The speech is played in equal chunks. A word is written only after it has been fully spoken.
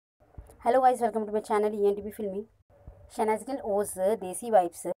Hello guys, welcome to my channel ENTB Filming. Shehnaaz Gill owes Desi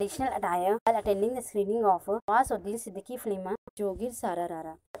vibes traditional attire while attending the screening of Nawasuddin Siddiqui film Jogir Sara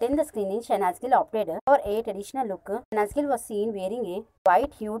Rara. Attend the screening, Shehnaaz Gill opted for a traditional look. Shehnaaz Gill was seen wearing a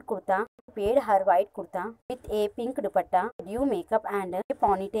white hued kurta, paired her white kurta with a pink dupatta, due makeup and a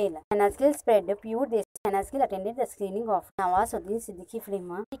ponytail. Shehnaaz Gill spread pure Desi. Shehnaaz Gill attended the screening of Nawasuddin Siddiqui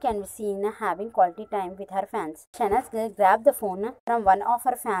film. She can be seen having quality time with her fans. Shehnaaz Gill grabbed the phone from one of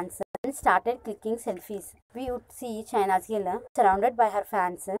her fans and started clicking selfies. We would see Shehnaaz Gill surrounded by her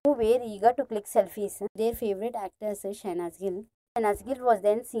fans who were eager to click selfies. Their favorite actors Shehnaaz Gill. Shehnaaz Gill was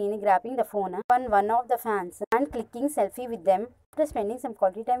then seen grabbing the phone on one of the fans and clicking selfie with them. After spending some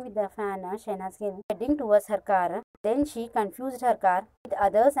quality time with the fan, Shehnaaz Gill heading towards her car. Then she confused her car with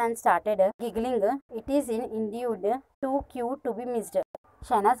others and started giggling. It is indeed too cute to be missed.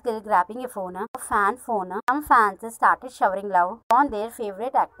 Shehnaaz Gill grabbing a phone, a fan phone. Some fans started showering love on their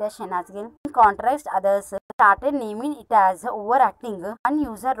favorite actor Shehnaaz Gill. In contrast, others started naming it as overacting. One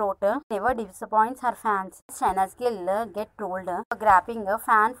user wrote, "Never disappoints her fans." Shehnaaz Gill get trolled for grabbing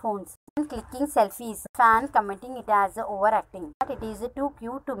fan phones and clicking selfies. Fan commenting it as overacting. But it is too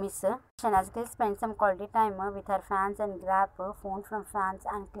cute to miss. Shehnaaz Gill spent some quality time with her fans and grabbed phone from fans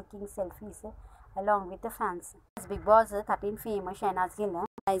and clicking selfies along with the fans. As Big Boss 13 fame, Shehnaaz Gill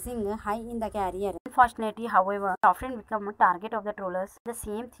rising high in the career. Unfortunately, however, she often become a target of the trollers. The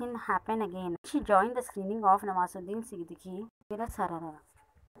same thing happened again. She joined the screening of Nawasuddin Siddiqui Sarara.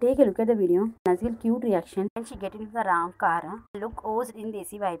 Take a look at the video. Shehnaaz Gill cute reaction when she get into the wrong car. Look oozed in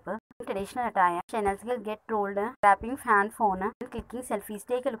Desi vibe. In traditional attire, Shehnaaz Gill get trolled, grabbing fan phone and clicking selfies.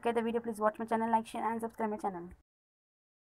 Take a look at the video. Please watch my channel, like, share and subscribe my channel.